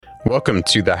Welcome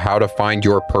to the How to Find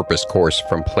Your Purpose course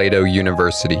from Plato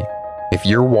University. If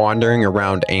you're wandering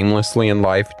around aimlessly in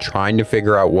life trying to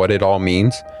figure out what it all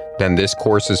means, then this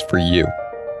course is for you.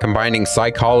 Combining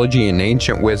psychology and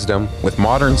ancient wisdom with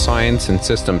modern science and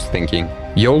systems thinking,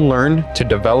 you'll learn to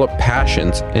develop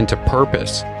passions into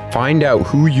purpose, find out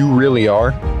who you really are,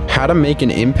 how to make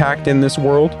an impact in this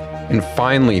world, and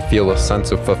finally feel a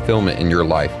sense of fulfillment in your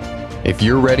life. If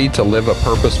you're ready to live a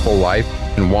purposeful life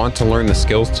and want to learn the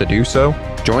skills to do so,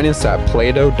 join us at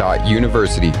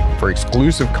plato.university for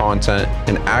exclusive content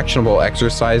and actionable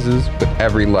exercises with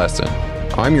every lesson.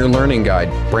 I'm your learning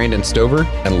guide, Brandon Stover,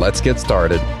 and let's get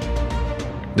started.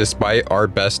 Despite our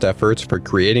best efforts for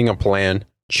creating a plan,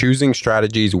 choosing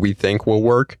strategies we think will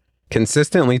work,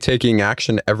 consistently taking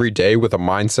action every day with a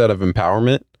mindset of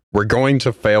empowerment, we're going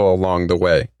to fail along the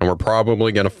way, and we're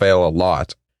probably going to fail a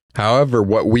lot. However,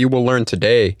 what we will learn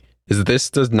today is this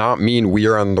does not mean we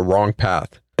are on the wrong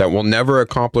path, that we'll never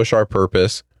accomplish our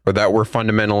purpose, or that we're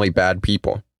fundamentally bad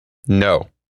people. No.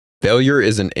 Failure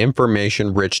is an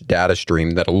information-rich data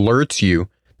stream that alerts you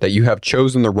that you have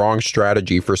chosen the wrong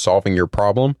strategy for solving your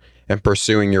problem and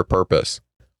pursuing your purpose.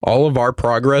 All of our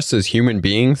progress as human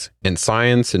beings, in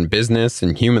science and business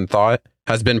and human thought,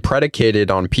 has been predicated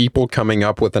on people coming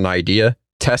up with an idea,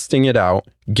 testing it out,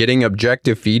 getting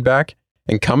objective feedback,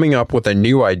 and coming up with a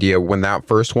new idea when that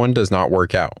first one does not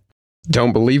work out.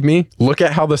 Don't believe me? Look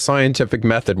at how the scientific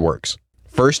method works.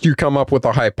 First, you come up with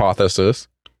a hypothesis,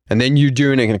 and then you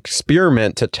do an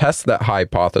experiment to test that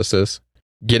hypothesis,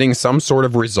 getting some sort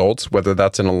of results, whether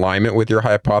that's in alignment with your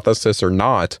hypothesis or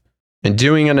not, and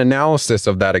doing an analysis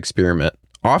of that experiment,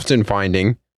 often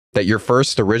finding that your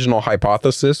first original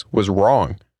hypothesis was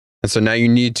wrong. And so now you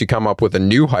need to come up with a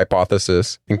new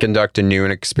hypothesis and conduct a new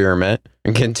experiment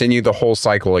and continue the whole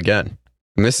cycle again.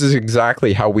 And this is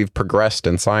exactly how we've progressed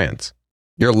in science.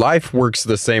 Your life works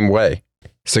the same way.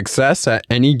 Success at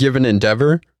any given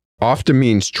endeavor often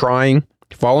means trying,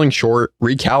 falling short,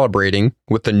 recalibrating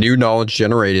with the new knowledge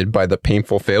generated by the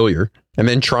painful failure, and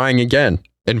then trying again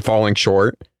and falling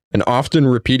short, and often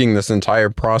repeating this entire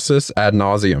process ad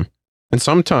nauseum. And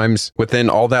sometimes within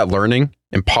all that learning,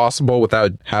 impossible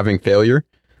without having failure,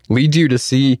 leads you to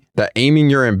see that aiming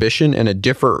your ambition in a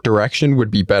different direction would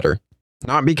be better.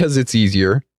 Not because it's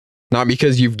easier, not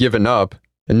because you've given up,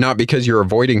 and not because you're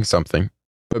avoiding something,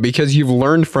 but because you've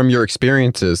learned from your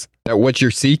experiences that what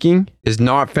you're seeking is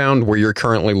not found where you're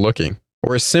currently looking,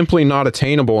 or is simply not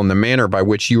attainable in the manner by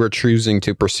which you are choosing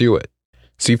to pursue it.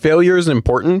 See, failure is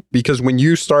important because when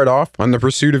you start off on the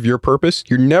pursuit of your purpose,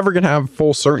 you're never going to have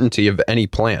full certainty of any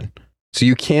plan. So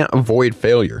you can't avoid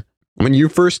failure. When you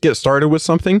first get started with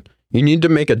something, you need to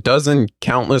make a dozen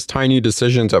countless tiny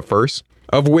decisions at first,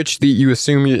 of which you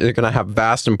assume you're going to have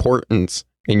vast importance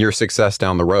in your success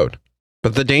down the road.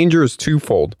 But the danger is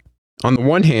twofold. On the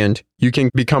one hand, you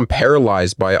can become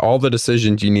paralyzed by all the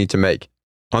decisions you need to make.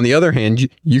 On the other hand,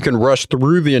 you can rush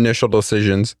through the initial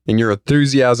decisions in your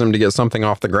enthusiasm to get something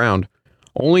off the ground,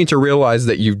 only to realize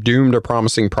that you've doomed a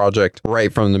promising project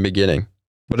right from the beginning.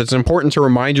 But it's important to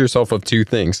remind yourself of two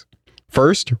things.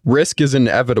 First, risk is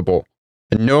inevitable,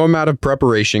 and no amount of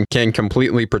preparation can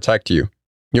completely protect you.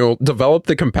 You'll develop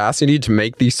the capacity to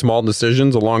make these small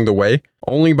decisions along the way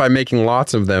only by making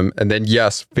lots of them and then,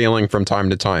 yes, failing from time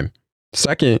to time.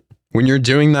 Second, when you're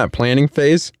doing that planning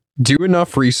phase, do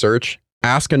enough research,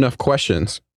 ask enough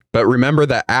questions, but remember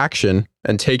that action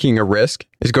and taking a risk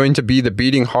is going to be the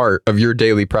beating heart of your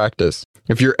daily practice.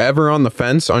 If you're ever on the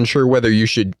fence, unsure whether you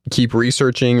should keep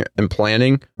researching and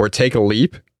planning or take a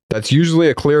leap, that's usually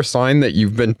a clear sign that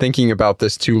you've been thinking about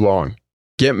this too long.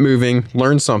 Get moving,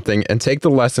 learn something, and take the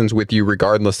lessons with you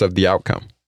regardless of the outcome.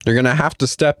 You're going to have to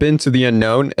step into the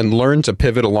unknown and learn to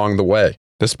pivot along the way.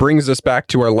 This brings us back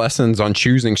to our lessons on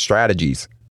choosing strategies.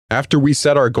 After we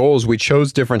set our goals, we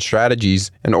chose different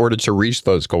strategies in order to reach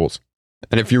those goals.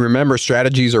 And if you remember,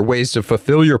 strategies are ways to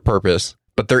fulfill your purpose,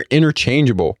 but they're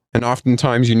interchangeable, and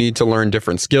oftentimes you need to learn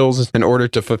different skills in order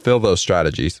to fulfill those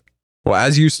strategies. Well,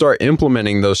 as you start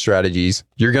implementing those strategies,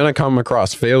 you're going to come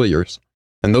across failures.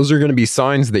 And those are going to be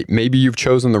signs that maybe you've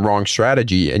chosen the wrong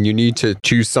strategy and you need to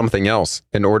choose something else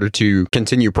in order to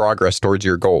continue progress towards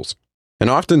your goals. And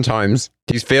oftentimes,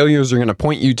 these failures are going to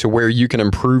point you to where you can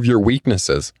improve your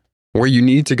weaknesses, where you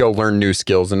need to go learn new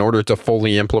skills in order to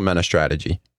fully implement a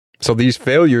strategy. So these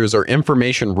failures are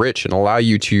information rich and allow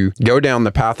you to go down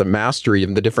the path of mastery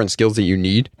of the different skills that you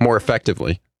need more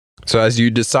effectively. So as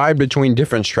you decide between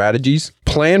different strategies,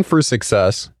 plan for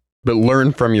success, but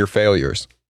learn from your failures.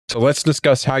 So let's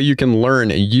discuss how you can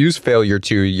learn and use failure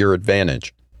to your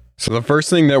advantage. So the first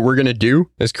thing that we're going to do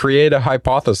is create a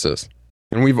hypothesis.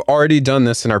 And we've already done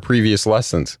this in our previous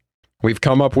lessons. We've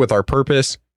come up with our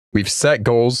purpose, we've set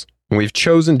goals, and we've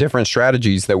chosen different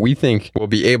strategies that we think will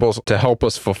be able to help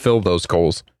us fulfill those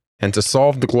goals and to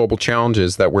solve the global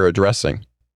challenges that we're addressing.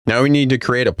 Now we need to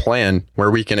create a plan where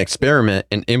we can experiment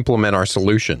and implement our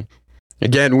solution.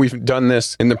 Again, we've done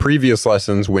this in the previous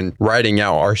lessons when writing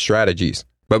out our strategies.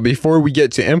 But before we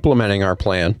get to implementing our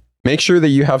plan, make sure that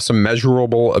you have some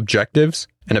measurable objectives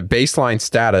and a baseline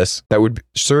status that would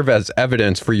serve as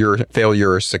evidence for your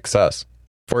failure or success.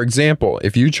 For example,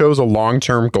 if you chose a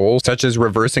long-term goal such as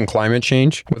reversing climate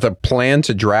change with a plan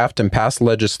to draft and pass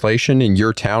legislation in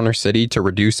your town or city to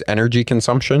reduce energy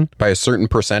consumption by a certain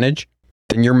percentage,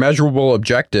 then your measurable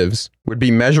objectives would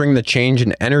be measuring the change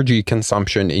in energy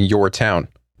consumption in your town,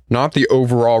 not the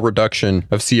overall reduction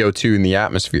of CO2 in the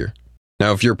atmosphere.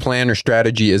 Now, if your plan or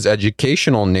strategy is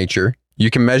educational in nature, you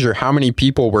can measure how many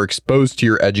people were exposed to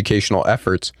your educational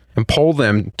efforts and poll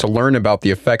them to learn about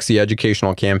the effects the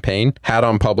educational campaign had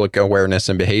on public awareness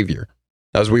and behavior.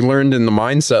 As we learned in the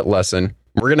mindset lesson,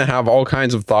 we're going to have all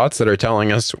kinds of thoughts that are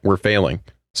telling us we're failing.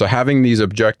 So having these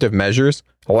objective measures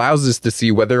allows us to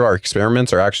see whether our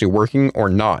experiments are actually working or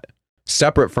not,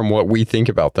 separate from what we think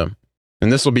about them.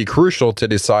 And this will be crucial to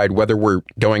decide whether we're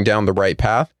going down the right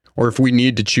path or if we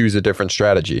need to choose a different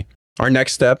strategy. Our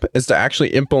next step is to actually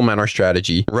implement our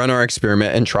strategy, run our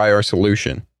experiment, and try our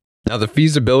solution. Now, the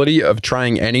feasibility of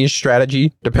trying any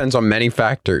strategy depends on many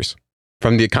factors,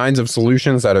 from the kinds of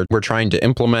solutions that we're trying to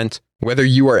implement, whether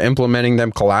you are implementing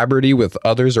them collaboratively with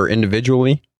others or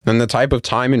individually, and the type of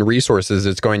time and resources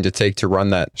it's going to take to run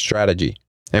that strategy.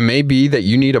 It may be that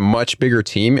you need a much bigger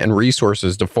team and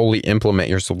resources to fully implement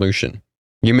your solution.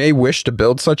 You may wish to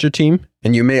build such a team,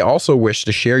 and you may also wish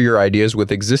to share your ideas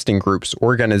with existing groups,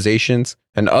 organizations,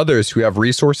 and others who have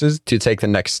resources to take the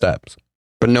next steps.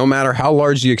 But no matter how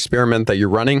large the experiment that you're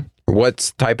running, or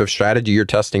what type of strategy you're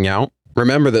testing out,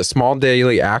 remember that small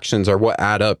daily actions are what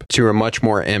add up to a much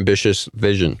more ambitious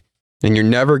vision. And you're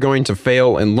never going to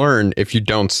fail and learn if you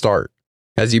don't start.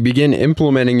 As you begin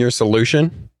implementing your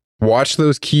solution, watch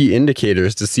those key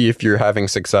indicators to see if you're having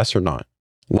success or not.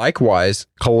 Likewise,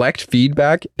 collect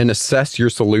feedback and assess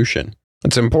your solution.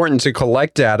 It's important to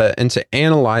collect data and to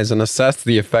analyze and assess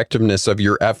the effectiveness of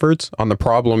your efforts on the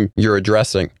problem you're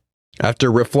addressing.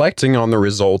 After reflecting on the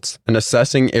results and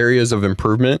assessing areas of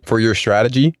improvement for your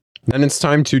strategy, then it's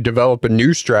time to develop a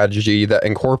new strategy that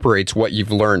incorporates what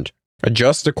you've learned.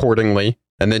 Adjust accordingly,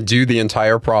 and then do the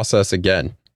entire process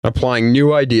again, applying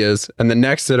new ideas and the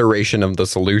next iteration of the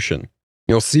solution.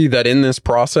 You'll see that in this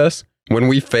process, when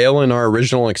we fail in our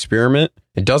original experiment,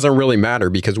 it doesn't really matter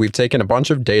because we've taken a bunch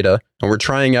of data and we're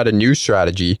trying out a new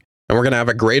strategy, and we're going to have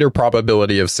a greater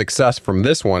probability of success from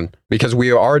this one because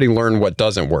we already learned what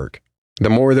doesn't work. The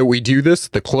more that we do this,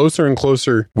 the closer and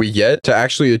closer we get to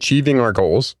actually achieving our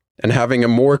goals and having a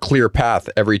more clear path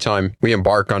every time we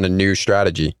embark on a new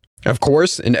strategy. Of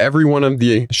course, in every one of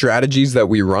the strategies that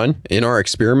we run in our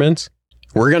experiments,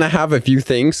 we're going to have a few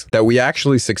things that we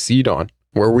actually succeed on,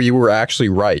 where we were actually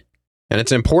right. And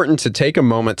it's important to take a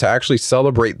moment to actually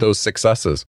celebrate those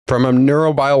successes. From a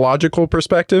neurobiological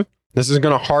perspective, this is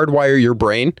going to hardwire your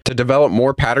brain to develop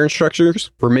more pattern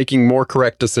structures for making more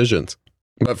correct decisions.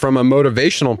 But from a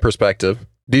motivational perspective,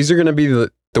 these are going to be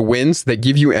the wins that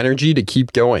give you energy to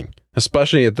keep going,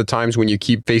 especially at the times when you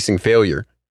keep facing failure.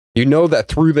 You know that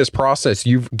through this process,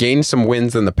 you've gained some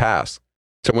wins in the past.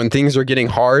 So when things are getting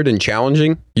hard and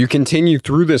challenging, you continue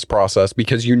through this process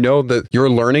because you know that your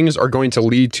learnings are going to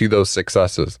lead to those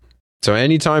successes. So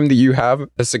anytime that you have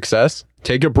a success,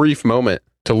 take a brief moment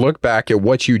to look back at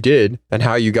what you did and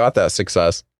how you got that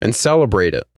success and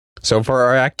celebrate it. So for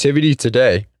our activity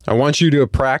today, I want you to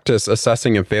practice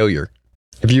assessing a failure.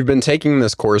 If you've been taking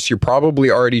this course, you're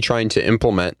probably already trying to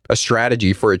implement a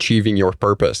strategy for achieving your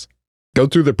purpose. Go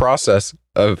through the process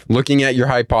of looking at your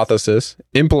hypothesis,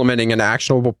 implementing an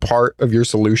actionable part of your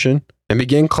solution, and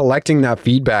begin collecting that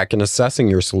feedback and assessing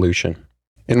your solution.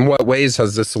 In what ways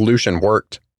has the solution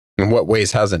worked? In what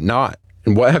ways has it not?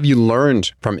 And what have you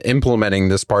learned from implementing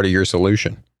this part of your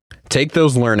solution? Take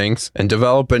those learnings and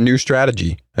develop a new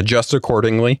strategy, adjust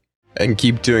accordingly, and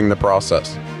keep doing the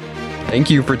process. Thank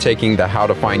you for taking the How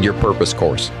to Find Your Purpose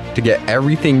course. To get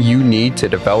everything you need to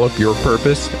develop your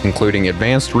purpose, including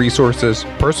advanced resources,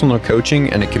 personal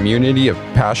coaching, and a community of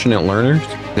passionate learners,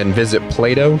 then visit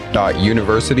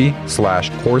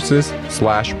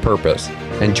plato.university/courses/purpose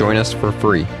and join us for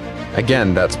free.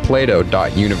 Again, that's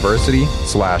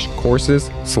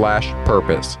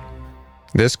plato.university/courses/purpose.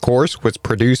 This course was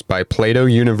produced by Plato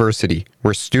University,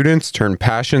 where students turn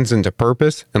passions into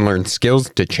purpose and learn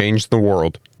skills to change the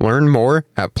world. Learn more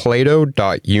at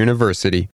plato.university.